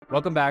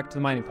Welcome back to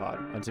the Mining Pod.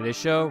 On today's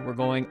show, we're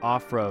going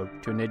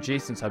off-road to an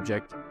adjacent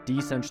subject,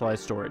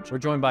 decentralized storage. We're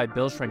joined by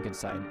Bill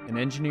Schrenkenstein, an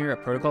engineer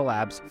at Protocol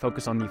Labs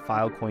focused on the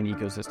Filecoin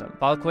ecosystem.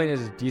 Filecoin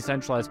is a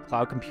decentralized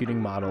cloud computing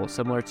model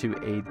similar to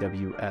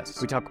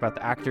AWS. We talk about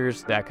the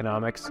actors, the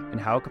economics, and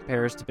how it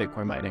compares to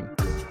Bitcoin mining.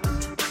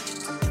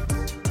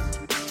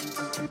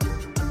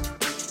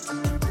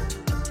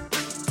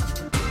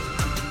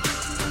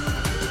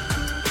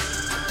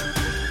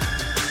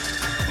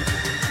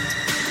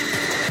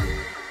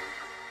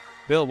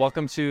 Bill,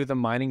 welcome to the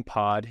Mining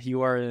Pod.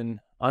 You are in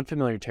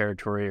unfamiliar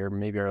territory, or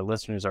maybe our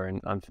listeners are in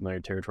unfamiliar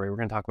territory. We're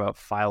going to talk about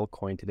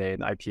Filecoin today,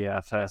 the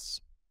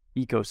IPFS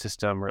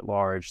ecosystem writ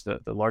large, the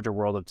larger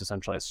world of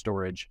decentralized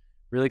storage.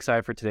 Really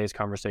excited for today's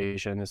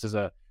conversation. This is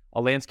a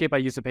landscape I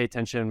used to pay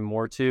attention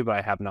more to, but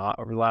I have not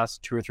over the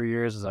last 2 or 3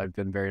 years, as I've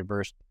been very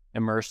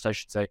immersed, I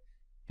should say,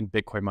 in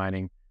Bitcoin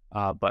mining.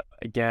 But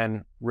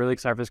again, really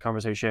excited for this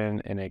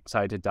conversation and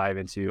excited to dive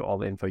into all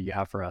the info you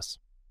have for us.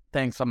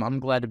 Thanks. I'm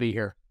glad to be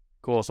here.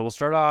 Cool. So we'll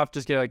start off,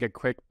 just get like a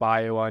quick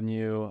bio on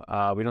you.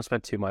 We don't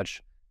spend too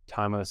much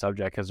time on the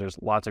subject because there's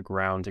lots of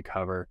ground to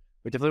cover.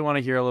 We definitely want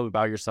to hear a little bit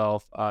about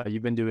yourself.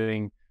 You've been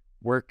doing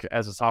work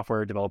as a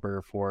software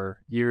developer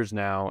for years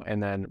now,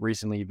 and then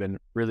recently you've been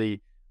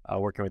really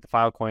working with the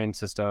Filecoin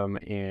system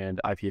and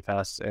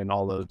IPFS and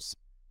all those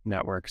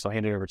networks. So I'll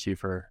hand it over to you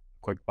for a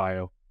quick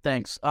bio.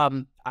 Thanks.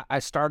 I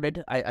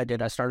started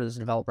as a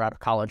developer out of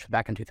college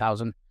back in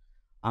 2000.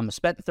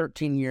 Spent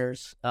 13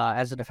 years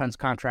as a defense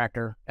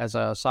contractor, as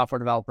a software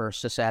developer,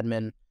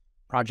 sysadmin,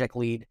 project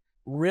lead.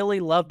 Really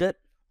loved it.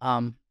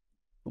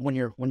 When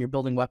you're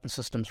building weapon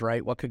systems,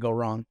 right? What could go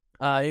wrong?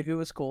 It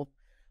was cool.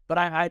 But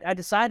I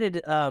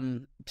decided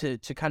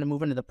to kind of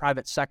move into the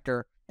private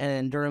sector.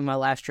 And during my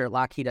last year at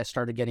Lockheed, I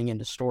started getting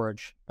into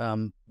storage.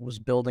 Was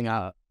building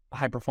a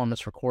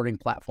high-performance recording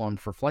platform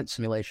for flight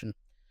simulation.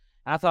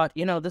 And I thought,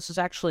 this is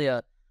actually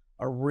a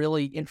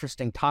really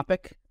interesting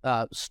topic.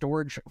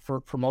 Storage,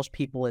 for most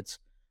people, it's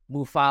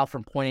move file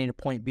from point A to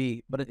point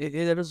B, but it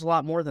is a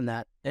lot more than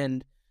that.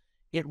 And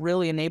it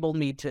really enabled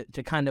me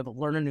to kind of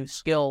learn a new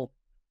skill.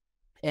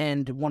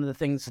 And one of the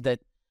things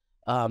that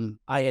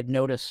I had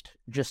noticed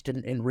just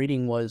in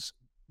reading was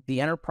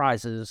the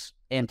enterprises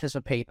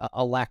anticipate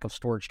a lack of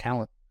storage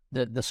talent.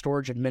 The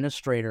storage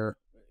administrator,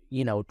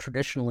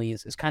 traditionally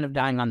is kind of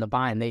dying on the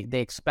vine.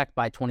 They expect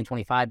by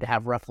 2025 to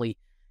have roughly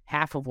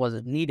half of what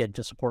is needed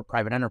to support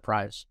private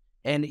enterprise.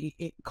 And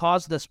it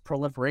caused this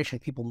proliferation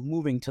of people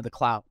moving to the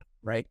cloud,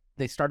 right?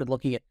 They started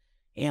looking at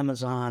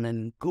Amazon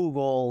and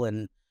Google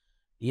and,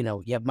 you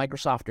have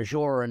Microsoft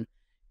Azure, and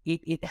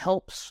it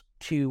helps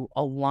to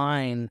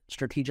align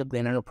strategically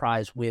an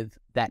enterprise with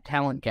that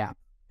talent gap.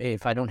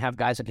 If I don't have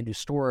guys that can do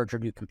storage or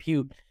do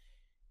compute,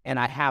 and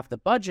I have the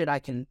budget, I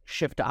can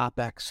shift to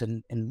OpEx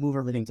and move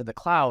everything to the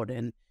cloud,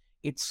 and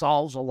it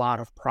solves a lot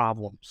of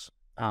problems.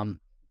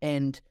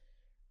 And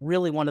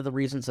really, one of the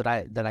reasons that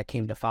I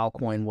came to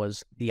Filecoin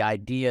was the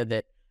idea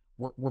that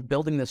we're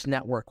building this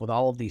network with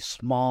all of these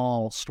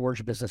small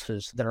storage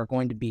businesses that are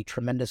going to be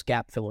tremendous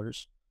gap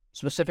fillers,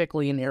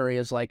 specifically in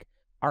areas like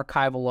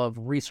archival of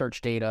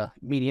research data,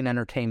 media and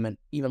entertainment,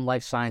 even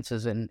life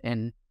sciences,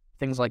 and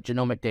things like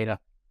genomic data.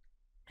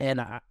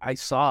 And I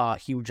saw a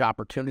huge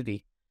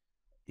opportunity.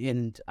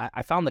 And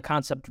I found the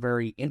concept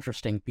very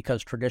interesting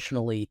because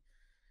traditionally,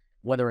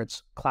 whether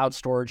it's cloud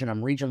storage and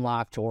I'm region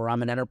locked, or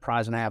I'm an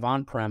enterprise and I have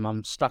on-prem,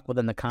 I'm stuck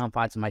within the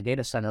confines of my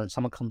data center, and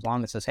someone comes along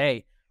and says,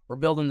 hey, we're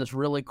building this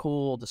really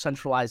cool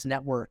decentralized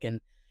network,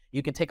 and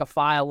you can take a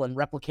file and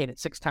replicate it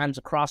 6 times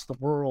across the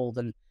world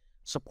and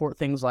support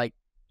things like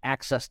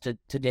access to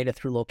data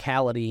through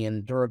locality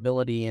and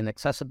durability and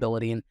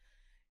accessibility. And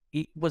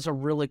it was a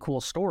really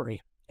cool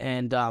story.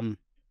 And I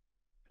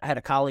had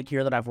a colleague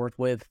here that I've worked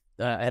with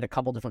at a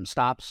couple different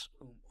stops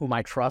whom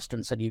I trust,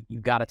 and said,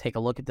 you've got to take a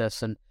look at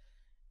this.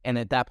 And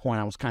at that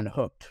point, I was kind of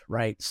hooked,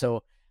 right?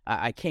 So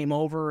I came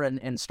over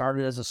and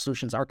started as a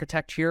solutions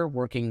architect here,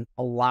 working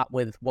a lot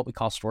with what we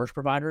call storage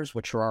providers,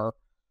 which are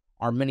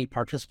our many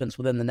participants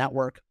within the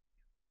network,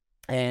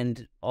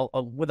 and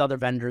with other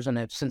vendors. And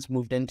I've since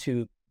moved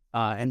into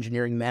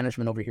engineering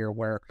management over here,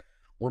 where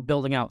we're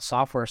building out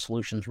software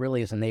solutions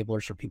really as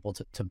enablers for people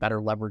to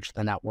better leverage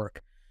the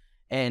network.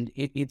 And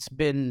it's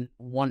been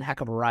one heck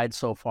of a ride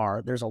so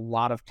far. There's a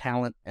lot of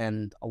talent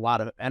and a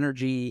lot of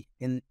energy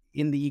in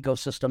the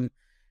ecosystem,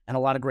 and a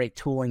lot of great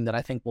tooling that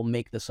I think will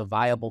make this a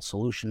viable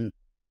solution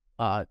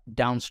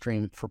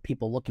downstream for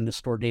people looking to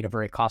store data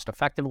very cost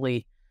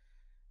effectively,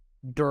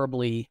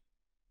 durably,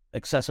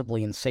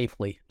 accessibly, and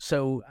safely.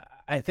 So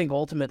I think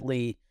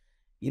ultimately,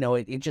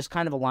 it just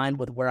kind of aligned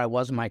with where I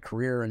was in my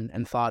career,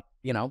 and thought,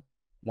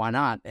 why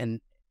not? And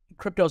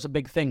crypto's a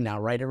big thing now,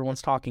 right?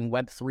 Everyone's talking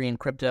Web3 and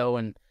crypto,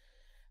 and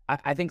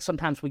I think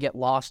sometimes we get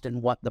lost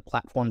in what the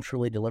platform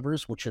truly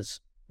delivers, which is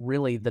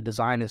really the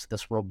design is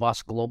this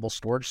robust global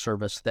storage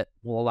service that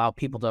will allow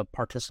people to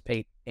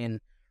participate in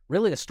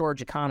really a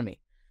storage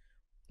economy.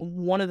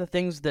 One of the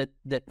things that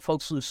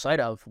folks lose sight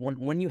of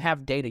when you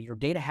have data, your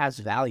data has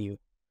value.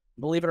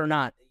 Believe it or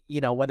not,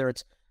 whether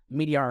it's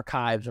media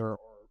archives or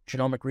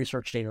genomic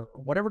research data,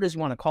 or whatever it is you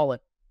want to call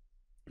it,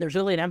 there's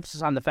really an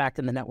emphasis on the fact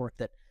in the network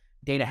that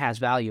data has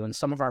value, and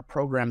some of our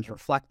programs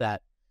reflect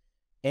that.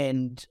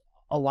 And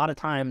a lot of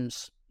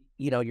times,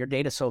 your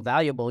data's so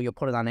valuable, you'll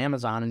put it on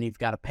Amazon and you've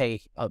got to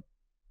pay a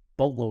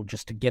boatload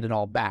just to get it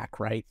all back,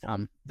 right?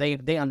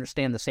 They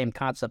understand the same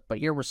concept, but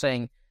here we're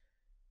saying,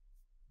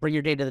 bring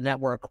your data to the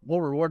network,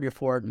 we'll reward you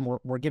for it, and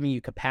we're giving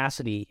you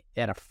capacity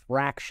at a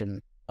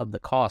fraction of the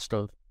cost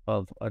of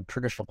a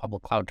traditional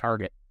public cloud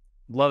target.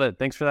 Love it.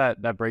 Thanks for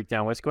that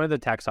breakdown. Let's go into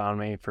the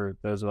taxonomy for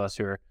those of us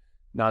who are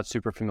not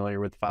super familiar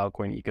with the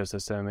Filecoin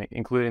ecosystem,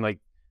 including like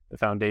the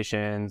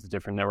foundations, the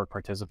different network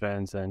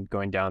participants, and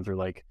going down through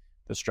like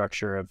the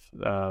structure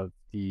of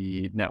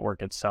the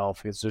network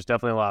itself, because there's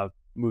definitely a lot of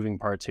moving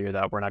parts here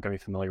that we're not going to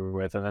be familiar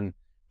with. And then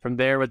from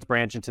there, let's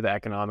branch into the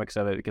economics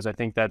of it, because I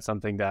think that's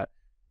something that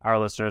our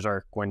listeners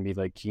are going to be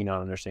like keen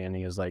on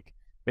understanding, is like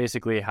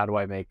basically, how do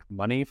I make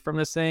money from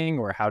this thing,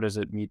 or how does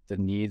it meet the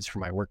needs for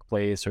my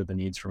workplace or the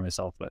needs for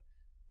myself? But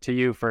to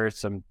you first,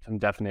 some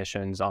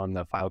definitions on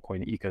the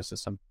Filecoin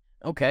ecosystem.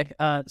 Okay,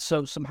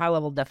 so some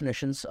high-level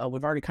definitions.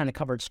 We've already kind of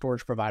covered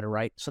storage provider,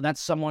 right? So that's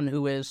someone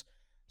who is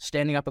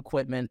standing up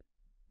equipment,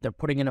 they're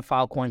putting in a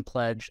Filecoin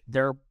pledge,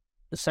 they're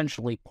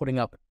essentially putting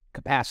up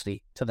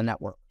capacity to the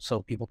network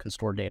so people can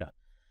store data.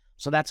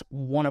 So that's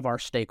one of our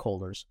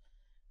stakeholders.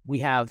 We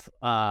have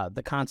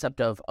the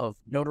concept of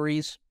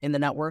notaries in the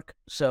network.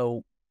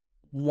 So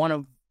one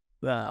of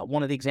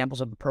the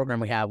examples of the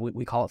program we have,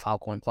 we call it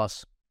Filecoin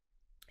Plus.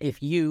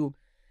 If you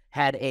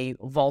had a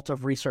vault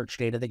of research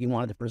data that you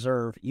wanted to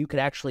preserve, you could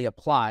actually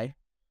apply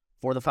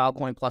for the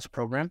Filecoin Plus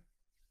program.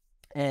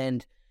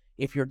 And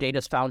if your data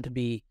is found to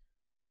be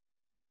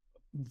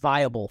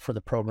viable for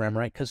the program,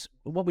 right? Because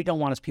what we don't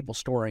want is people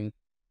storing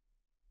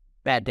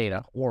bad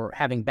data or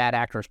having bad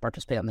actors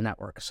participate on the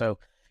network. So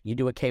you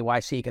do a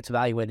KYC, it gets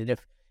evaluated.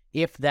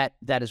 If that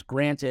is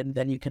granted,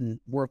 then you can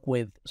work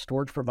with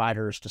storage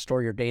providers to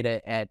store your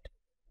data at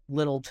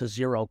little to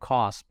zero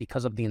cost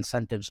because of the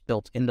incentives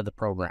built into the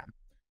program.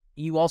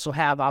 You also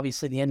have,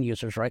 obviously, the end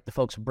users, right? The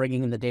folks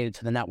bringing in the data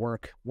to the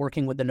network,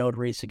 working with the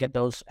notaries to get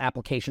those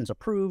applications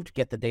approved,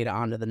 get the data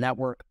onto the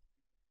network.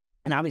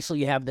 And obviously,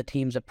 you have the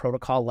teams at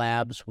Protocol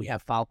Labs. We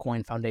have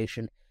Filecoin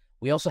Foundation.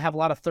 We also have a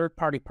lot of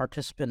third-party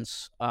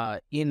participants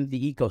in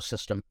the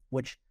ecosystem,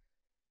 which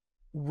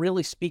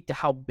really speak to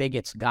how big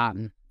it's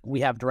gotten. We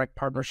have direct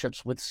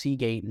partnerships with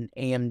Seagate and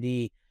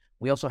AMD.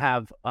 We also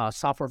have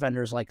software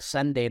vendors like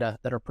SendData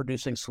that are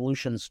producing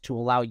solutions to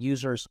allow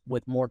users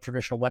with more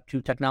traditional Web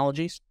 2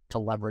 technologies to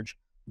leverage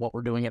what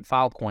we're doing at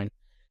Filecoin.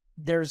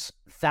 There's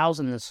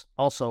thousands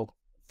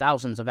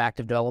of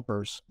active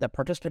developers that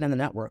participate in the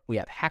network. We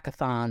have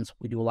hackathons.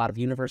 We do a lot of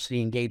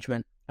university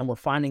engagement, and we're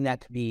finding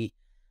that to be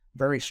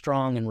very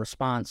strong in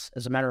response.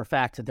 As a matter of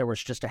fact, there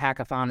was just a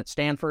hackathon at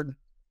Stanford.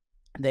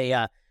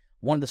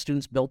 One of the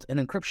students built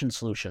an encryption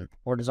solution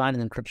or designed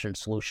an encryption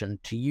solution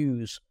to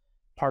use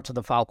parts of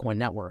the Filecoin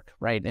network,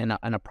 right? And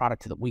a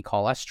product that we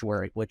call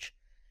Estuary, which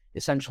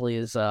essentially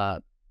is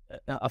a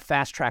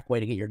fast track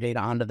way to get your data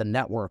onto the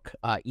network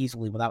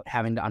easily without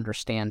having to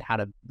understand how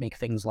to make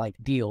things like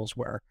deals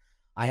where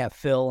I have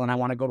Phil and I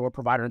want to go to a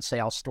provider and say,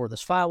 I'll store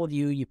this file with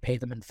you. You pay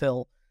them in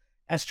Phil.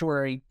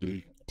 Estuary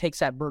takes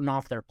that burden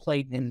off their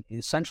plate and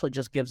essentially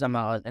just gives them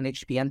an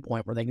HTTP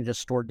endpoint where they can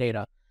just store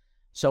data.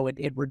 So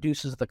it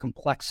reduces the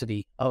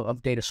complexity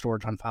of data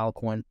storage on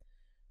Filecoin.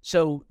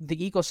 So the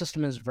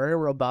ecosystem is very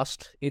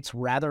robust. It's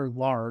rather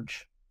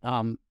large.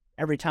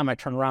 Every time I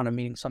turn around, I'm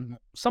meeting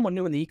someone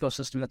new in the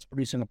ecosystem that's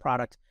producing a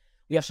product.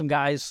 We have some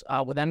guys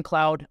with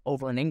nCloud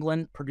over in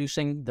England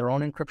producing their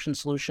own encryption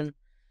solution.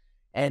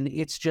 And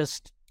it's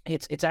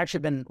actually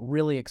been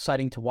really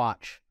exciting to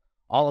watch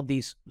all of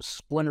these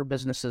splinter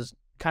businesses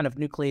kind of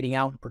nucleating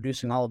out and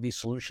producing all of these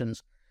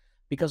solutions,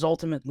 because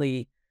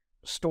ultimately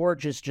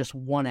storage is just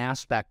one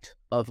aspect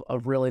of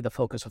really the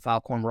focus of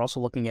Filecoin. We're also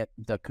looking at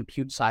the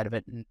compute side of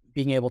it and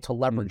being able to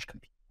leverage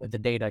compute with the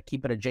data,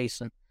 keep it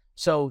adjacent.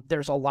 So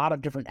there's a lot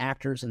of different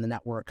actors in the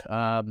network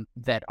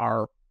that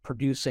are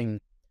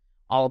producing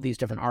all of these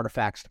different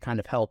artifacts to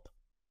kind of help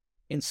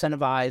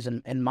incentivize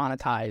and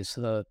monetize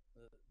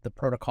the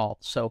protocol.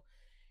 So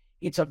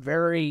it's a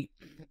very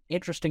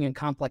interesting and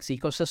complex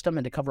ecosystem,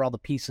 and to cover all the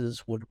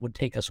pieces would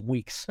take us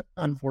weeks,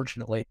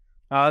 unfortunately.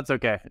 Oh, that's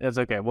okay. It's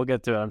okay. We'll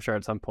get to it, I'm sure,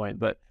 at some point.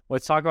 But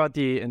let's talk about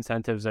the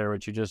incentives there,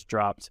 which you just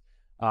dropped.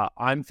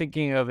 I'm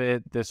thinking of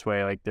it this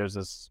way, like there's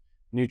this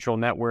neutral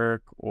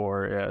network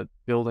or a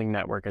building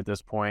network at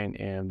this point,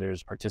 and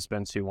there's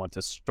participants who want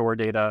to store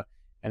data,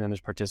 and then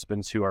there's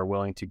participants who are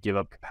willing to give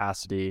up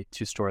capacity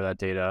to store that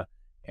data.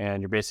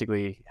 And you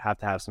basically have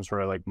to have some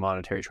sort of like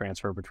monetary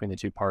transfer between the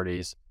two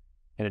parties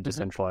in a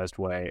decentralized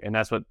way. And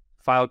that's what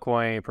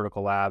Filecoin,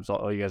 Protocol Labs,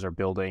 all you guys are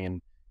building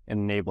and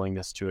enabling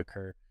this to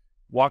occur.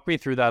 Walk me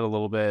through that a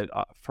little bit.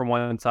 From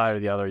one side or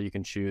the other, you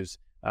can choose.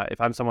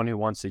 If I'm someone who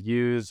wants to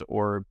use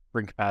or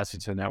bring capacity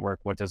to the network,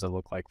 what does it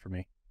look like for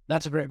me?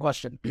 That's a great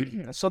question.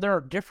 So there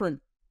are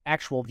different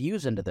actual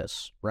views into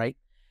this, right?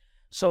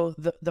 So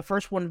the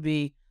first one would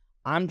be,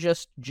 I'm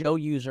just Joe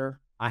user.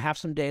 I have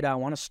some data. I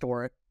want to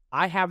store it.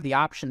 I have the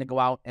option to go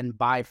out and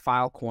buy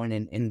Filecoin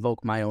and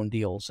invoke my own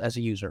deals as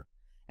a user.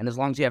 And as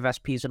long as you have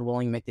SPs that are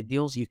willing to make the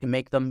deals, you can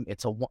make them.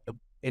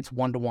 It's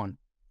one-to-one.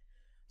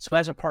 So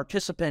as a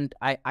participant,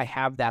 I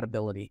have that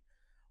ability.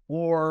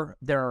 Or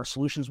there are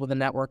solutions with the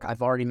network.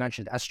 I've already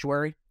mentioned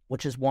Estuary,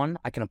 which is one.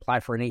 I can apply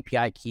for an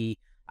API key.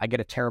 I get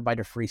a terabyte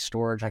of free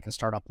storage. I can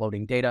start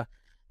uploading data.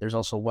 There's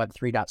also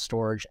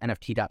Web3.storage,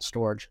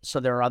 NFT.storage. So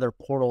there are other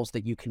portals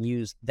that you can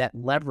use that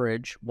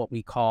leverage what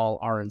we call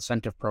our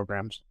incentive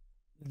programs.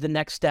 The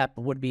next step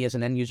would be, as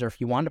an end user, if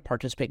you want to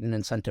participate in an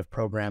incentive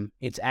program,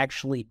 it's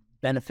actually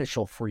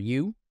beneficial for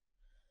you,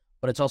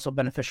 but it's also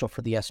beneficial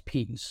for the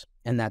SPs,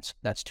 and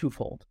that's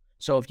twofold.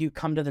 So if you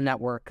come to the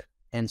network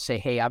and say,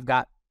 hey,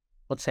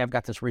 let's say I've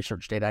got this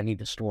research data I need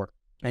to store,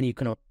 and you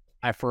can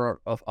apply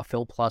for a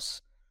Phil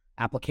Plus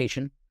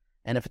application,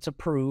 and if it's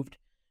approved,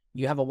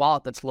 you have a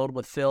wallet that's loaded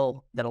with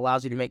Phil that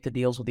allows you to make the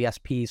deals with the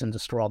SPs and to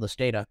store all this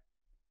data.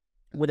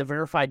 With a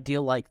verified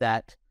deal like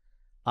that,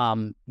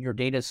 your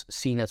data is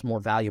seen as more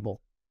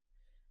valuable.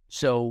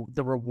 So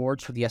the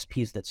rewards for the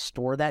SPs that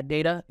store that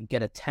data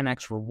get a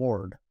 10x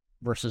reward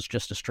versus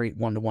just a straight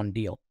one-to-one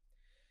deal.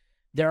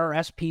 There are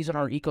SPs in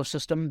our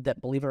ecosystem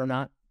that, believe it or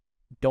not,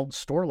 don't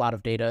store a lot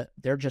of data.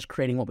 They're just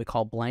creating what we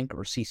call blank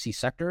or CC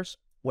sectors,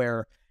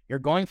 where you're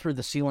going through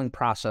the sealing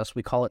process.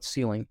 We call it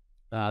sealing,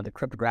 the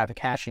cryptographic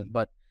hashing,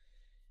 but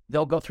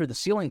they'll go through the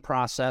sealing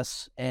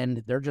process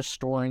and they're just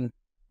storing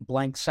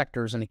blank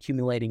sectors and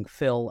accumulating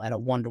fill at a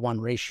 1-to-1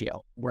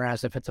 ratio.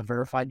 Whereas if it's a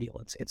verified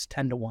deal, it's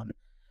 10-to-1.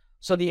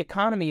 So the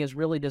economy is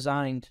really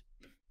designed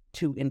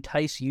to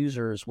entice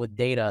users with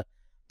data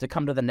to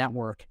come to the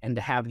network and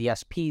to have the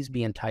SPs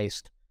be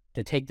enticed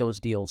to take those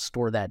deals,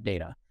 store that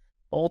data.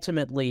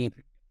 Ultimately,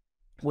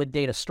 with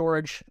data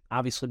storage,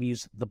 obviously we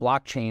use the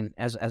blockchain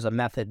as a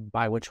method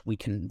by which we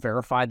can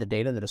verify the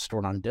data that is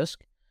stored on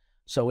disk.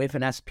 So if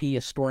an SP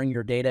is storing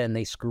your data and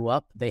they screw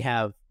up, they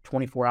have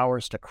 24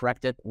 hours to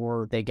correct it,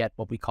 or they get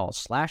what we call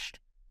slashed.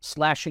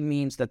 Slashing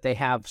means that they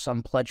have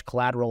some pledged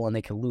collateral and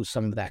they can lose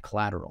some of that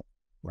collateral,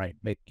 right?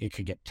 It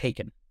could get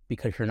taken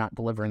because you're not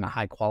delivering a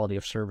high quality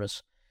of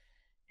service.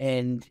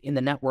 And in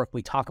the network,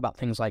 we talk about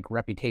things like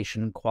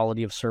reputation,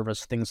 quality of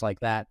service, things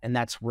like that, and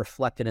that's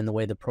reflected in the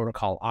way the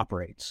protocol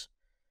operates.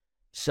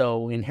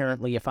 So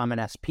inherently, if I'm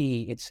an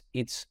SP,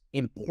 it's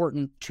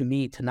important to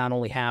me to not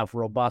only have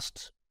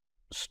robust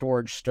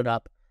storage stood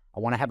up, I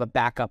want to have a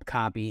backup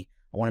copy.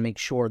 I want to make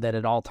sure that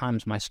at all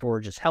times my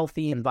storage is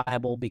healthy and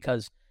viable,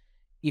 because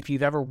if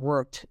you've ever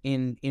worked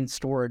in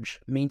storage,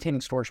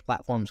 maintaining storage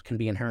platforms can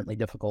be inherently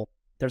difficult.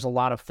 There's a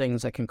lot of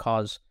things that can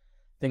cause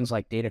things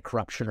like data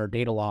corruption or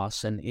data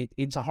loss, and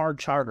it's a hard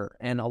charter.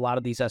 And a lot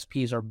of these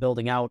SPs are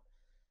building out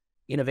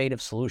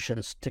innovative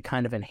solutions to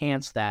kind of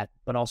enhance that,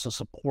 but also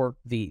support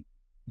the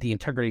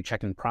integrity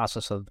checking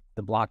process of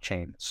the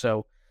blockchain.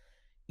 So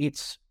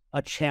it's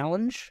a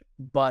challenge,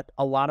 but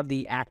a lot of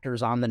the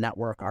actors on the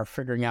network are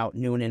figuring out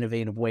new and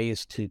innovative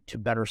ways to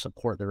better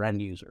support their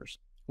end users.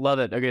 Love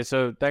it. Okay,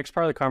 so the next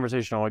part of the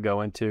conversation I want to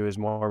go into is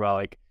more about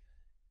like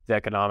the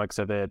economics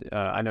of it.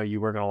 I know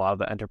you work on a lot of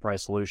the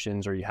enterprise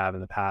solutions, or you have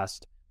in the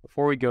past.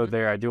 Before we go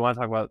there, I do want to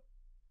talk about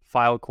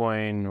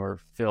Filecoin, or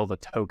Phil, the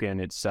token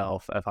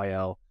itself,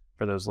 FIL,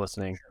 for those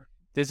listening.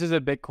 This is a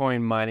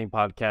Bitcoin mining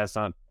podcast,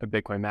 not a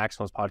Bitcoin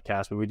maximalist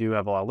podcast, but we do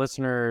have a lot of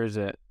listeners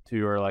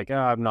who are like,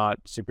 I'm not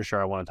super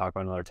sure I want to talk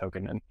about another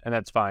token, and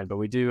that's fine. But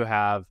we do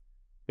have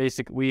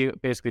we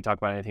basically talk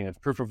about anything that's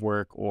proof of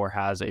work or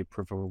has a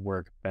proof of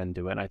work bend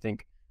to it. And I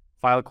think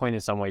Filecoin in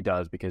some way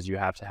does, because you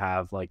have to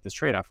have like this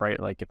trade-off, right?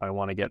 Like if I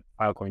want to get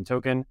Filecoin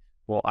token,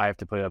 well, I have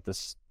to put up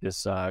this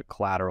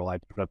collateral, I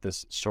have to put up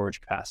this storage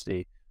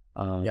capacity.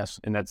 Yes.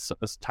 And that's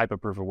a type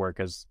of proof of work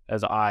as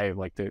I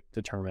like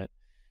to term it.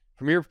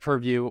 From your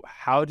purview,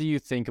 how do you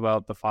think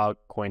about the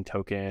Filecoin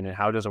token, and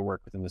how does it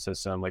work within the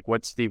system? Like,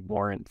 what's the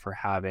warrant for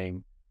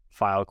having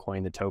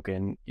Filecoin, the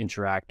token,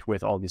 interact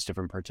with all these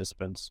different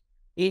participants?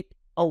 It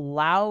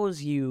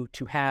allows you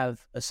to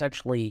have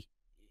essentially,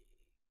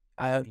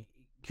 you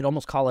could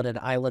almost call it an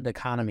island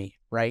economy,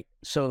 right?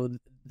 So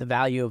the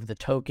value of the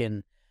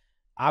token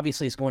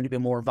obviously is going to be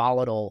more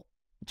volatile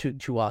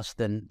to us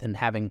than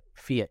having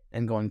fiat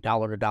and going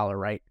dollar to dollar,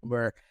 right?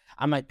 Where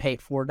I might pay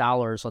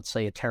 $4, let's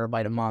say a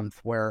terabyte a month,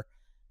 where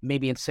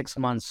maybe in 6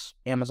 months,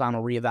 Amazon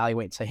will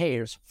reevaluate and say, hey,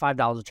 here's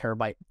 $5 a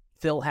terabyte.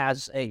 Phil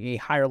has a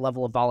higher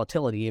level of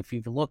volatility. If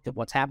you've looked at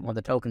what's happened with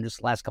the token just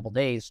the last couple of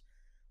days,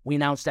 we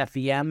announced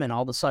FVM and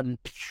all of a sudden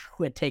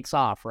it takes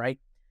off, right?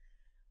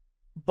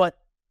 But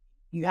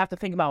you have to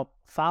think about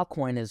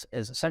Filecoin as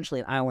essentially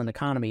an island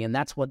economy, and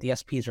that's what the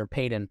SPs are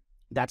paid in.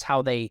 That's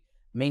how they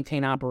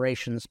maintain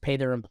operations, pay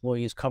their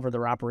employees, cover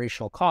their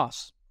operational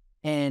costs.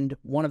 And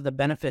one of the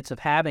benefits of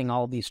having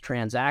all of these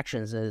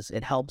transactions is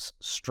it helps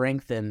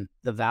strengthen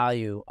the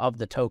value of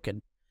the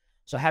token.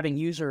 So having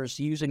users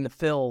using the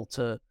Phil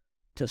to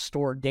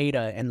store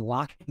data and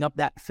locking up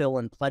that Phil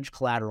and pledge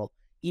collateral,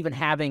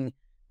 even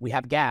we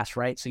have gas,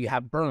 right? So you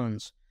have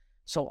burns.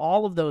 So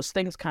all of those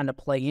things kind of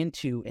play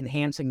into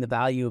enhancing the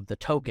value of the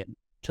token,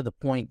 to the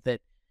point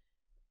that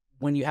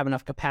when you have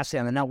enough capacity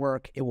on the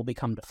network, it will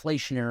become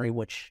deflationary,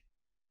 which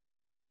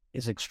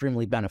is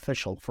extremely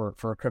beneficial for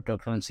a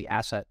cryptocurrency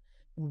asset.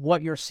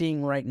 What you're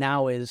seeing right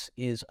now is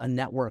a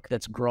network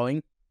that's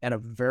growing at a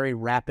very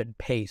rapid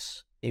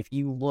pace. If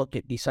you look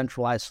at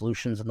decentralized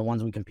solutions and the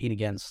ones we compete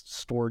against,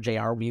 Storage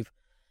AR,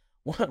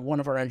 one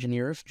of our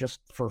engineers,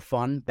 just for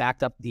fun,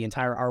 backed up the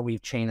entire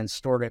Arweave chain and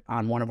stored it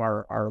on one of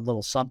our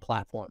little sub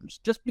platforms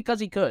just because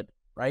he could,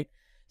 right?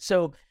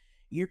 So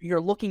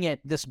you're looking at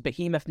this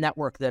behemoth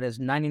network that is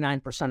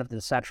 99% of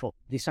the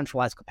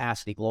decentralized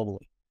capacity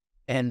globally.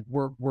 And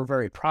we're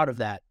very proud of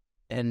that.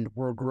 And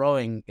we're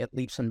growing at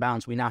leaps and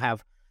bounds. We now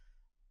have,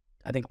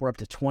 I think we're up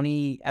to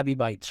 20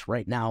 EB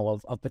right now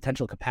of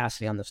potential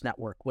capacity on this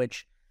network,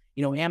 which,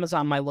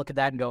 Amazon might look at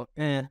that and go,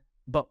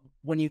 but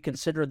when you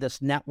consider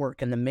this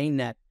network and the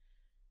mainnet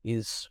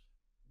is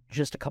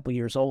just a couple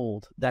years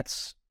old,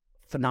 that's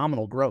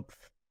phenomenal growth.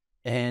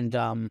 And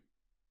to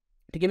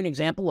give an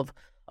example of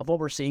what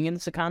we're seeing in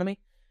this economy,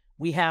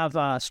 we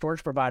have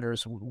storage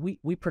providers.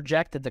 We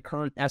project that the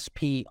current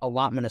SP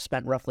allotment has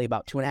spent roughly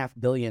about $2.5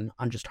 billion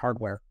on just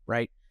hardware,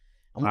 right?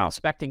 And we're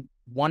expecting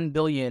 $1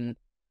 billion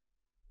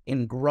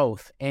in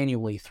growth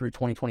annually through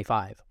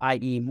 2025,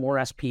 i.e. more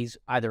SPs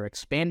either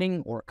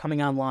expanding or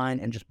coming online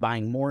and just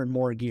buying more and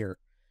more gear.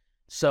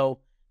 So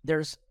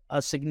there's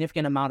a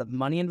significant amount of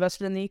money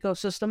invested in the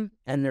ecosystem,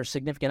 and there's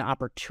significant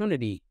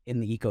opportunity in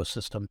the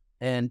ecosystem.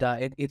 And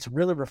it's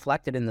really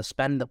reflected in the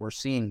spend that we're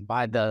seeing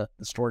by the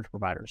storage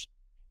providers.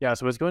 Yeah,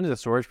 so let's go into the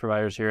storage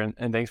providers here,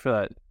 and thanks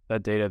for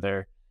that data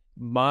there.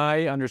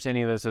 My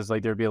understanding of this is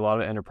like there'd be a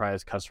lot of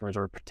enterprise customers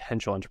or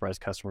potential enterprise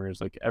customers.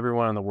 Like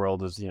everyone in the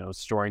world is,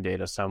 storing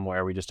data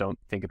somewhere. We just don't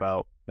think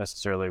about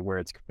necessarily where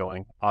it's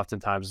going.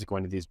 Oftentimes it's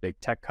going to these big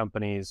tech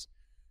companies.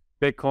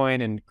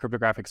 Bitcoin and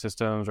cryptographic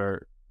systems,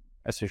 or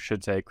as I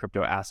should say,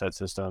 crypto asset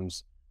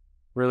systems,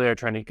 really are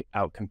trying to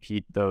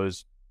outcompete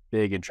those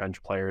big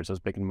entrenched players,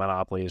 those big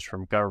monopolies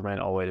from government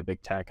all the way to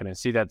big tech. And I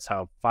see that's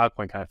how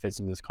Filecoin kind of fits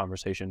into this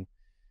conversation.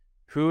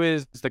 Who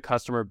is the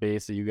customer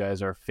base that you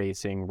guys are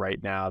facing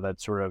right now?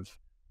 That's sort of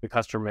the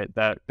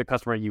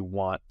customer you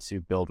want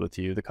to build with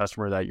you, the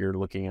customer that you're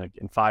looking at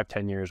in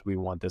 5-10 years, we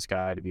want this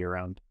guy to be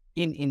around.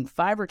 In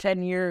 5 or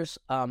 10 years,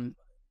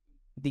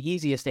 the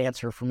easiest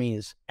answer for me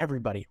is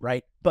everybody,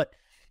 right? But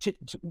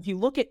if you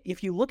look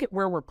at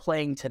where we're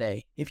playing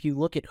today, if you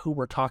look at who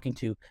we're talking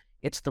to,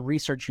 it's the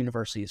research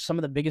universities, some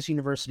of the biggest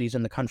universities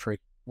in the country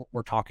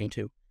we're talking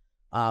to.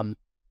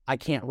 I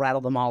can't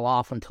rattle them all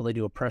off until they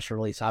do a press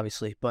release,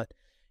 obviously, but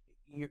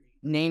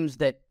names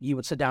that you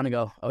would sit down and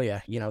go, oh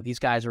yeah, these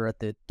guys are at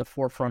the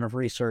forefront of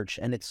research,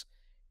 and it's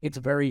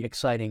very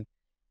exciting.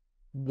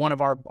 One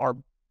of our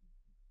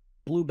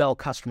Blue Bell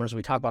customers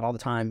we talk about all the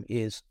time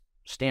is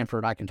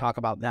Stanford. I can talk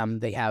about them.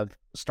 They have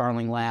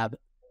Starling Lab,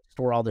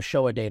 store all the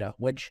Shoah data,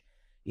 which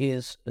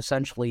is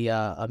essentially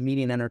a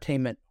media and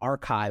entertainment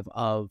archive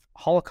of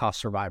Holocaust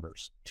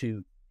survivors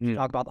to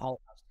talk about the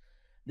Holocaust.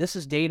 This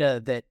is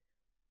data that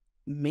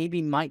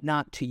maybe might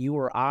not to you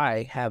or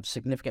I have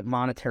significant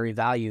monetary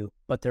value,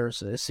 but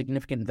there's a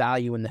significant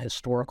value in the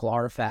historical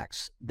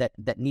artifacts that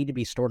need to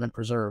be stored and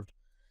preserved.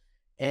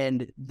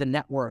 And the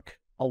network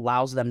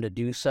allows them to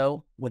do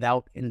so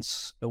without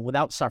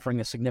suffering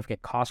a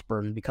significant cost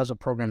burden because of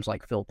programs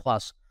like Fill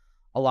Plus.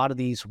 A lot of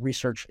these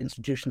research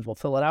institutions will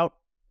fill it out,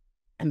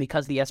 and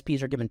because the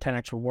SPs are given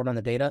 10x reward on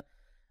the data,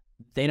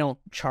 they don't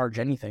charge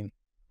anything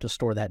to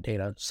store that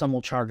data. Some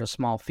will charge a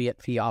small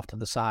fiat fee off to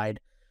the side,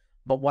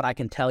 but what I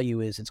can tell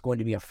you is it's going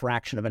to be a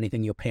fraction of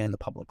anything you'll pay in the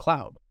public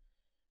cloud.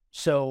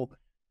 So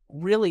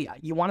really,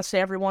 you want to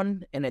say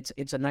everyone, and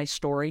it's a nice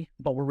story,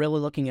 but we're really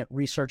looking at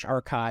research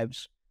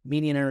archives,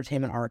 media and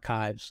entertainment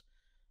archives,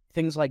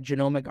 things like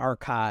genomic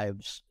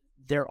archives.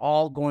 They're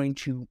all going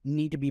to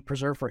need to be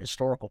preserved for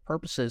historical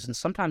purposes, and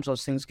sometimes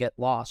those things get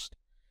lost.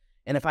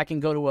 And if I can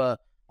go to a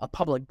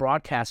public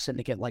broadcast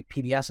syndicate like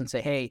PBS and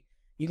say, hey,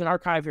 you can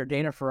archive your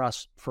data for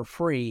us for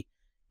free,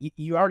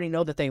 you already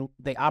know that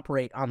they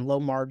operate on low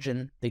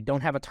margin. They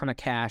don't have a ton of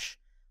cash.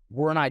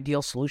 We're an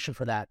ideal solution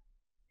for that.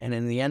 And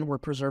in the end, we're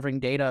preserving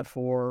data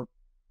for,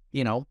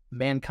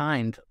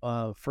 mankind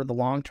for the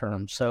long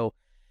term. So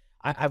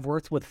I've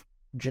worked with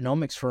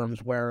genomics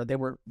firms where they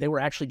were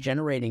actually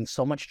generating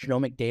so much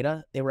genomic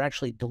data, they were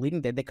actually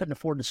deleting data. They couldn't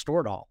afford to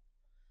store it all.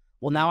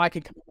 Well, now I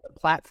can come to a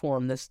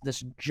platform, this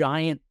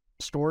giant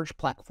storage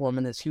platform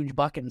in this huge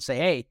bucket and say,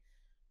 hey,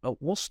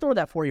 we'll store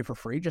that for you for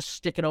free. Just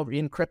stick it over,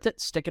 encrypt it,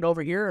 stick it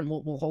over here, and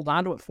we'll hold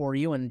on to it for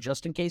you. And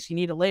just in case you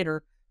need it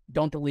later,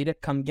 don't delete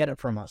it. Come get it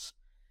from us.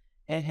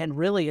 And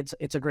really,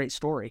 it's a great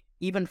story.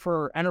 Even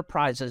for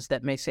enterprises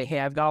that may say,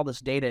 hey, I've got all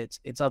this data,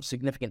 it's of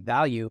significant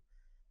value,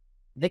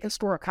 they can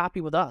store a copy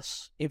with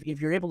us. If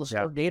you're able to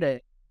store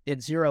data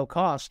at zero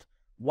cost,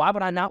 why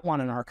would I not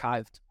want an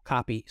archived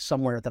copy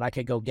somewhere that I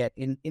could go get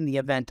in the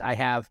event I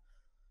have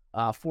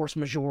force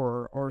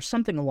majeure or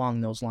something along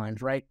those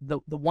lines, right? The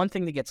one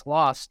thing that gets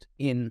lost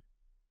in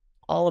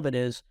all of it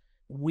is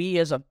we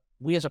as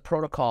a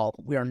protocol,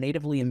 we are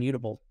natively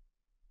immutable.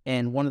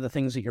 And one of the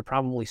things that you're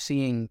probably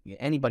seeing,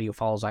 anybody who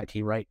follows IT,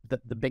 right?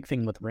 The big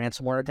thing with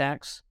ransomware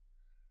attacks,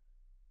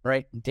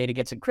 right? Data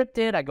gets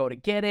encrypted. I go to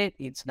get it.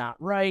 It's not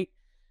right.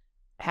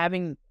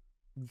 Having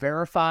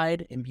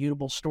verified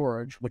immutable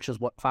storage, which is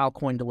what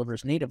Filecoin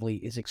delivers natively,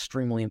 is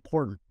extremely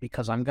important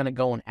because I'm going to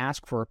go and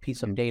ask for a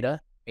piece of data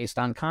based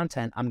on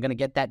content. I'm going to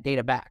get that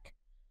data back.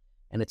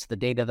 And it's the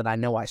data that I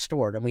know I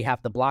stored. And we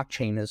have the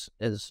blockchain as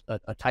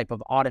a type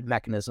of audit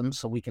mechanism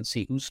so we can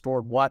see who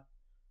stored what,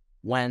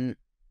 when,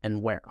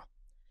 and where.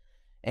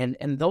 And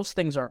those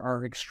things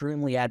are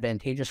extremely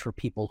advantageous for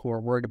people who are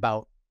worried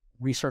about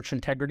research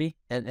integrity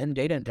and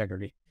data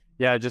integrity.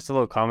 Yeah, just a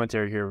little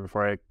commentary here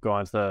before I go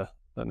on to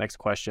the next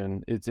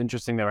question. It's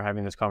interesting that we're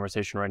having this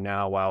conversation right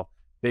now while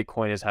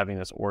Bitcoin is having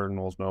this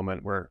ordinals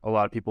moment where a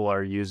lot of people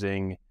are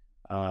using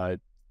the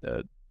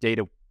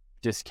data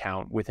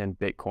discount within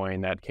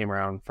Bitcoin that came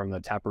around from the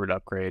Taproot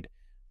upgrade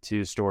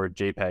to store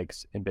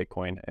JPEGs in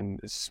Bitcoin. And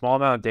it's a small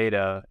amount of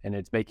data, and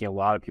it's making a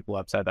lot of people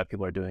upset that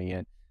people are doing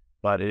it.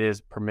 But it is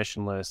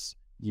permissionless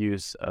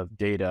use of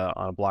data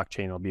on a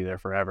blockchain. It'll be there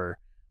forever.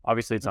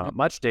 Obviously, it's not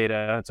much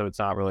data, so it's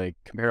not really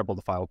comparable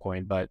to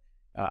Filecoin. But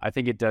I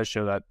think it does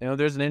show that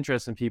there's an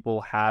interest in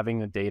people having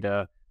the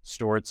data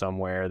stored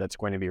somewhere that's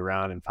going to be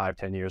around in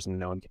 5-10 years, and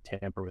no one can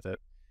tamper with it.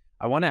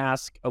 I want to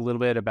ask a little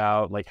bit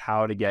about like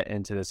how to get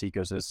into this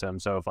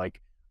ecosystem. So if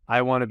like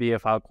I want to be a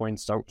Filecoin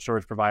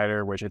storage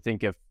provider, which I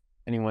think if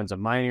anyone's a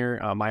miner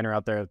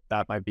out there,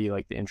 that might be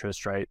like the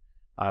interest, right?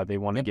 They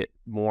want to get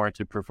more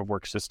into proof of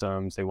work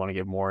systems. They want to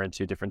get more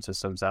into different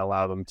systems that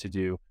allow them to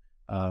do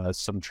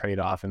some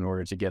trade-off in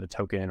order to get a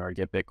token or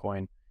get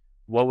Bitcoin.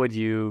 What would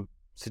you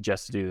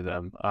suggest to do to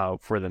them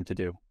for them to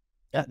do?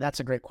 That's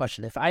a great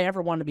question. If I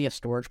ever want to be a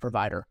storage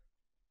provider,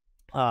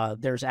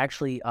 there's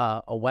actually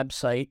a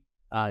website.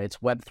 It's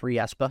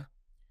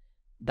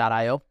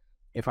web3espa.io.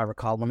 If I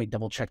recall, let me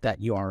double check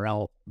that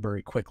URL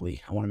very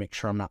quickly. I want to make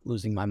sure I'm not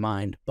losing my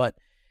mind. But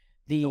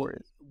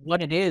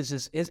what it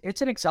is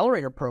it's an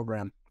accelerator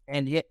program,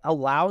 and it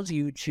allows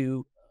you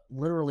to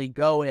literally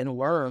go and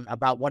learn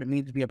about what it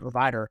means to be a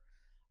provider.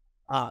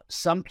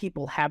 Some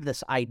people have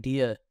this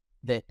idea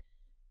that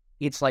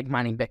it's like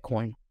mining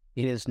Bitcoin.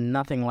 It is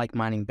nothing like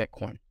mining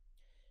Bitcoin.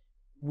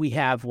 We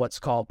have what's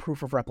called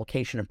proof of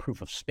replication and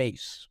proof of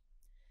space.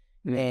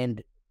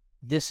 And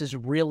this is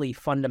really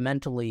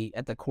fundamentally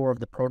at the core of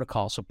the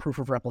protocol. So proof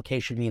of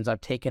replication means I've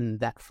taken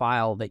that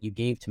file that you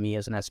gave to me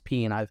as an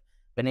SP and I've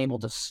been able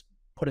to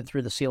put it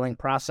through the sealing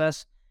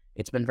process.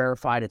 It's been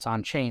verified. It's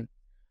on chain.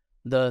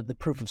 The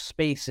proof of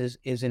space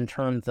is in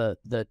turn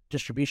the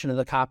distribution of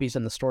the copies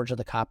and the storage of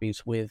the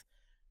copies with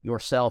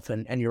yourself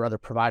and your other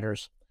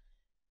providers.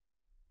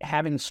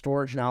 Having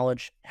storage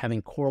knowledge,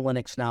 having core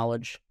Linux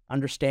knowledge,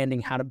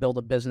 understanding how to build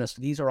a business,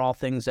 these are all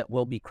things that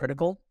will be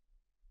critical.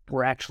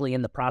 We're actually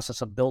in the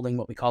process of building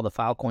what we call the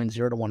Filecoin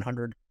 0 to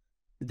 100.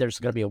 There's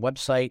going to be a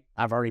website.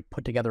 I've already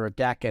put together a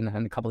deck, and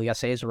a couple of the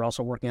SAs are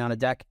also working on a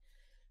deck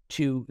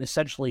to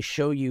essentially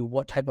show you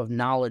what type of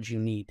knowledge you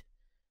need.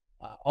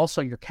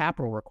 Also, your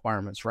capital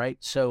requirements, right?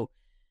 So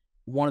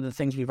one of the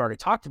things we've already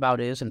talked about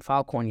is in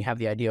Filecoin, you have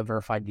the idea of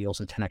verified deals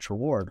and 10x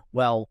reward.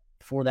 Well,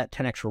 for that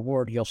 10x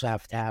reward, you also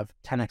have to have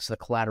 10x the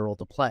collateral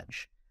to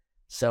pledge.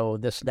 So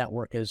this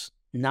network is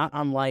not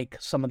unlike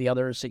some of the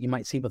others that you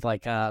might see with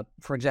like,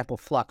 for example,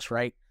 Flux,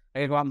 right? I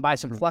gotta go out and buy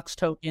some Flux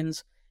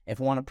tokens.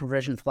 If I want to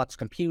provision Flux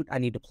Compute, I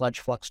need to pledge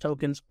Flux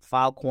tokens.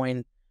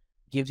 Filecoin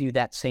gives you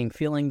that same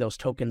feeling. Those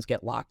tokens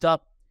get locked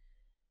up.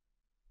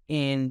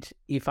 And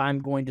if I'm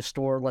going to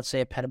store, let's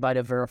say, a petabyte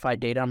of verified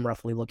data, I'm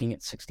roughly looking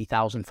at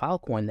 60,000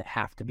 Filecoin that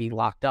have to be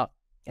locked up.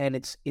 And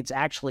it's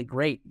actually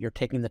great. You're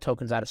taking the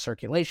tokens out of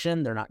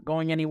circulation. They're not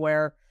going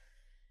anywhere.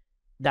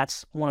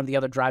 That's one of the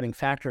other driving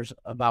factors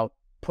about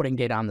putting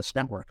data on this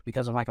network,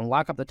 because if I can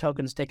lock up the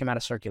tokens, take them out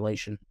of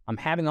circulation, I'm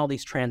having all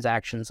these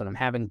transactions and I'm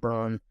having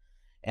burn,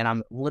 and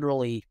I'm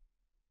literally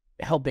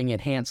helping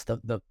enhance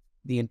the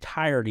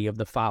entirety of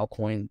the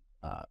Filecoin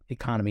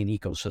economy and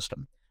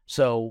ecosystem.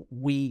 So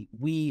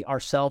we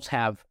ourselves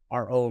have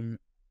our own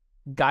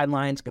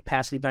guidelines,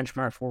 capacity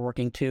benchmarks we're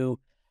working to,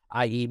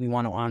 i.e. we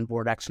want to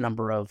onboard X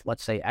number of,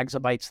 let's say,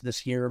 exabytes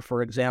this year,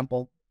 for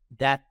example.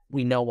 That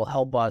we know will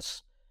help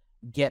us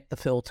get the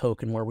fill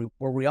token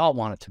where we all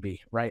want it to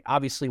be, right?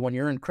 Obviously, when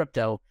you're in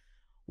crypto,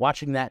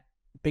 watching that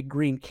big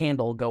green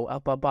candle go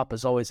up, up, up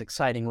is always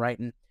exciting, right?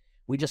 And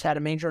we just had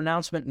a major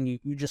announcement, and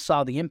you just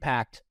saw the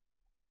impact,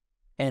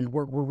 and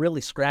we're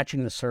really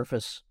scratching the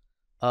surface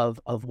of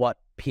what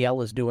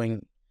PL is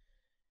doing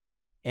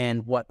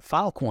and what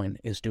Filecoin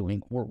is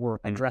doing. We're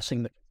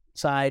addressing the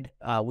side.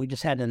 We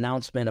just had an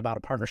announcement about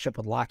a partnership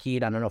with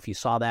Lockheed. I don't know if you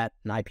saw that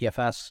in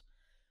IPFS.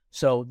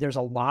 So there's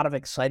a lot of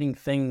exciting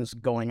things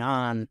going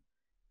on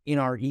in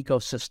our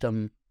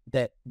ecosystem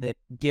that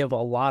give a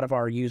lot of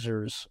our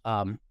users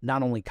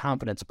not only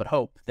confidence but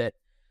hope that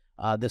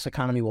this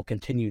economy will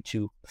continue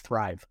to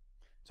thrive.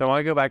 So I want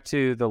to go back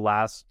to the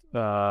last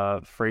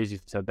phrase you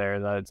said there,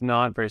 that it's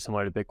not very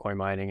similar to Bitcoin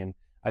mining. And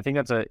I think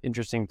that's an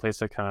interesting place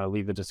to kind of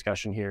leave the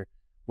discussion here.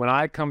 When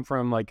I come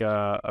from like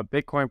a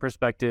Bitcoin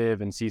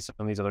perspective and see some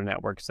of these other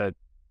networks that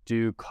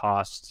do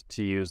cost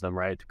to use them,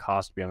 right?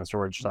 Cost to be on the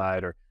storage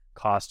side or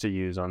cost to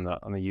use on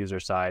the user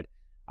side.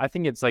 I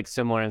think it's like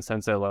similar in the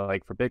sense that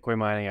like for Bitcoin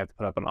mining, I have to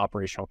put up an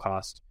operational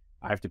cost.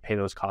 I have to pay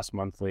those costs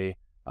monthly.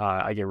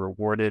 I get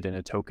rewarded in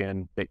a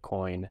token,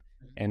 Bitcoin,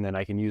 and then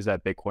I can use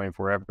that Bitcoin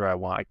for wherever I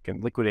want. I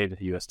can liquidate it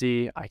to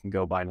USD. I can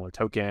go buy another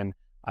token.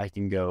 I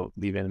can go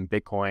leave it in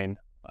Bitcoin.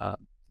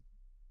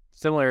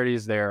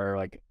 Similarities there are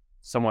like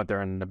somewhat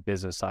there on the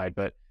business side,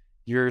 but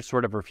you're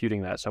sort of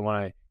refuting that. So I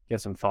want to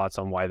get some thoughts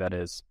on why that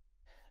is.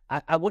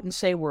 I wouldn't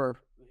say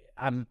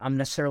I'm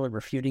necessarily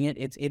refuting it.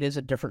 It is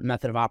a different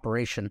method of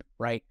operation,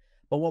 right?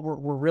 But what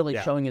we're really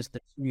showing is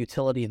the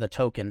utility of the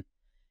token.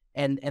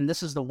 And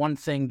this is the one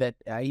thing that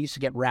I used to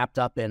get wrapped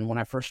up in when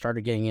I first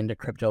started getting into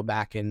crypto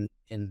back in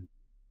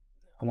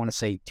I want to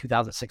say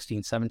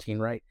 2016, 17,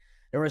 right?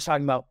 Everyone was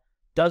talking about,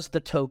 does the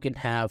token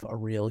have a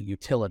real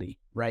utility,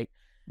 right?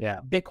 Yeah.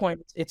 Bitcoin,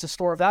 it's a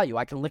store of value.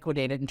 I can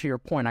liquidate it, and to your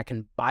point, I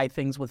can buy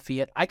things with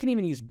fiat. I can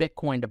even use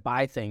Bitcoin to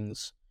buy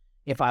things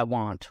if I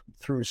want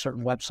through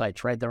certain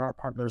websites, right? There are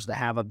partners that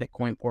have a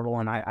Bitcoin portal,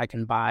 and I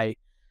can buy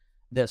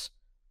this.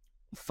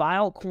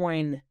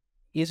 Filecoin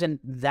isn't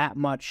that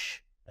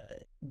much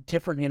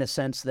different in a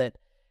sense that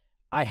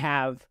I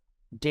have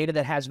data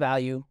that has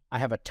value. I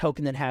have a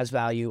token that has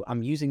value.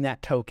 I'm using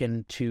that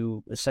token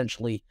to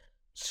essentially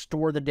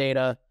store the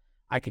data.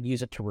 I could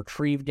use it to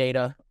retrieve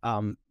data,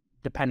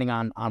 depending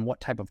on what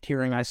type of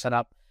tiering I set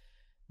up.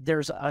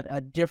 There's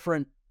a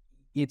different,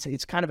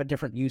 it's kind of a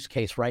different use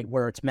case, right?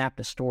 Where it's mapped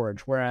to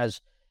storage.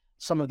 Whereas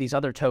some of these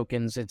other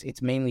tokens,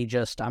 it's mainly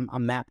just I'm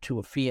mapped to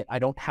a fiat. I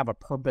don't have a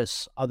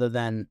purpose other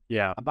than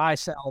a buy,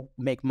 sell,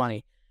 make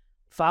money.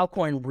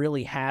 Filecoin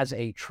really has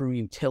a true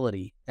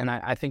utility, and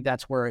I think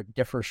that's where it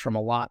differs from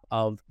a lot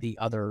of the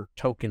other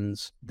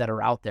tokens that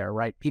are out there,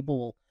 right?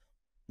 People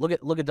look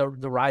at the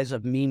rise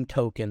of meme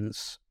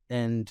tokens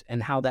and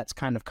how that's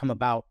kind of come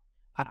about.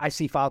 I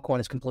see Filecoin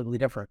as completely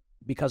different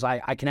because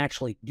I can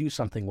actually do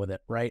something with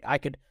it, right? I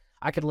could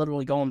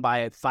literally go and buy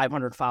a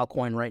 500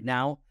 Filecoin right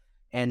now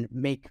and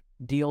make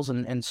deals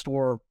and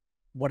store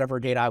whatever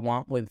data I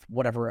want with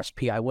whatever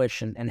SP I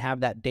wish and have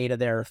that data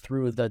there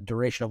through the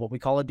duration of what we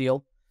call a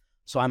deal.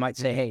 So I might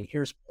say, hey,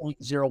 here's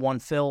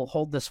 0.01 fill,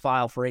 hold this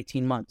file for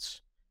 18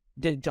 months.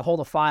 To hold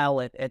a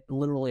file at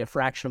literally a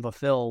fraction of a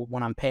fill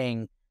when I'm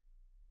paying,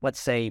 let's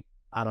say,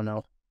 I don't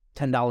know,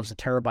 $10 a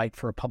terabyte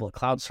for a public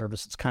cloud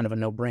service, it's kind of a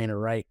no-brainer,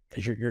 right?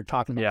 Because you're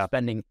talking about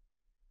spending,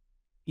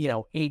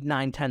 8,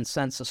 9, 10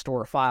 cents to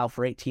store a file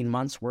for 18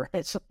 months, where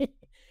it's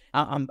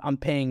I'm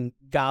paying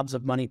gobs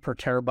of money per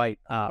terabyte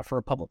for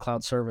a public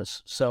cloud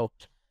service. So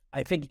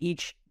I think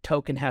each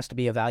token has to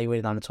be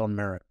evaluated on its own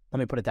merit. Let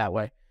me put it that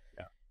way.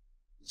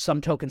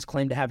 Some tokens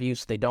claim to have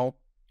use, they don't.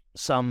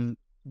 Some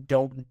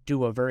don't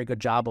do a very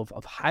good job of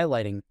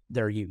highlighting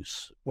their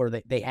use, where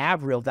they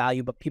have real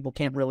value, but people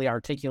can't really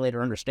articulate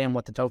or understand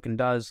what the token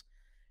does,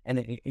 and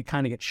it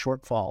kind of gets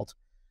shortfalled.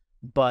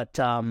 But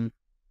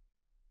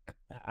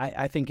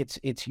I think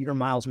it's your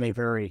miles may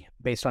vary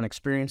based on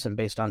experience and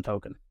based on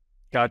token.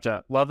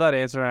 Gotcha. Love that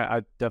answer.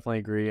 I definitely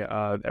agree.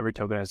 Every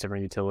token has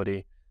different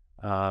utility.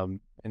 And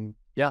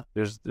yeah,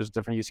 there's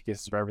different use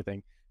cases for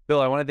everything. Bill,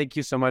 I want to thank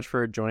you so much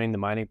for joining the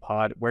Mining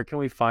Pod. Where can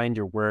we find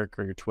your work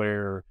or your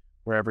Twitter or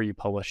wherever you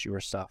publish your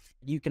stuff?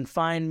 You can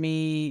find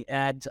me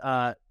at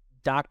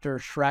Dr.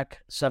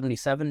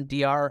 Schreck77,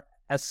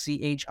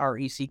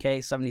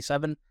 DRSCHRECK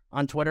 77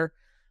 on Twitter.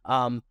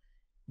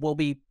 We'll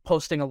be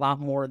posting a lot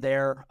more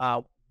there.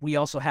 We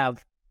also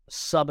have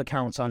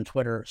sub-accounts on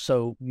Twitter.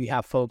 So we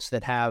have folks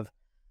that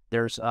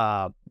there's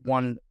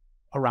one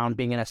around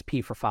being an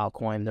SP for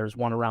Filecoin. There's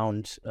one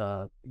around,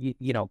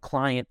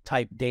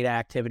 client-type data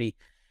activity.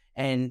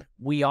 And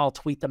we all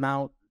tweet them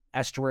out.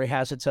 Estuary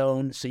has its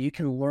own. So you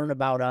can learn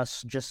about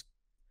us just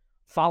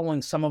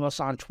following some of us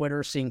on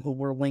Twitter, seeing who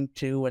we're linked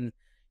to, and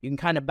you can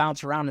kind of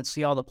bounce around and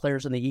see all the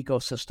players in the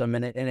ecosystem,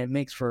 and it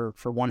makes for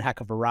one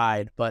heck of a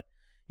ride. But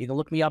you can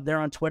look me up there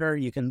on Twitter.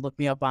 You can look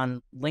me up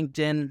on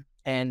LinkedIn,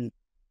 and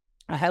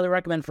I highly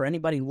recommend for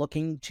anybody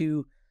looking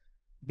to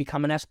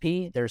become an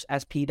SP, there's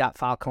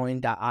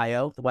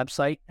sp.filecoin.io, the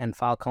website, and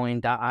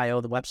filecoin.io,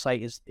 the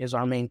website is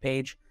our main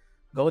page.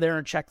 Go there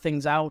and check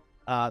things out,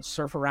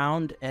 surf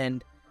around,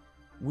 and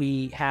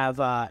we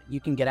have, you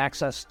can get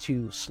access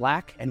to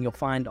Slack, and you'll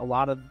find a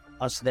lot of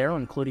us there,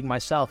 including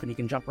myself, and you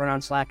can jump right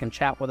on Slack and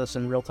chat with us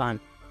in real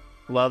time.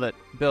 Love it.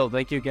 Bill,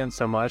 thank you again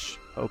so much.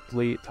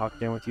 Hopefully talk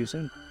again with you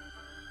soon.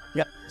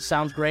 Yep,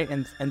 sounds great,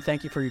 and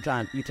thank you for your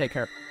time. You take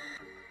care.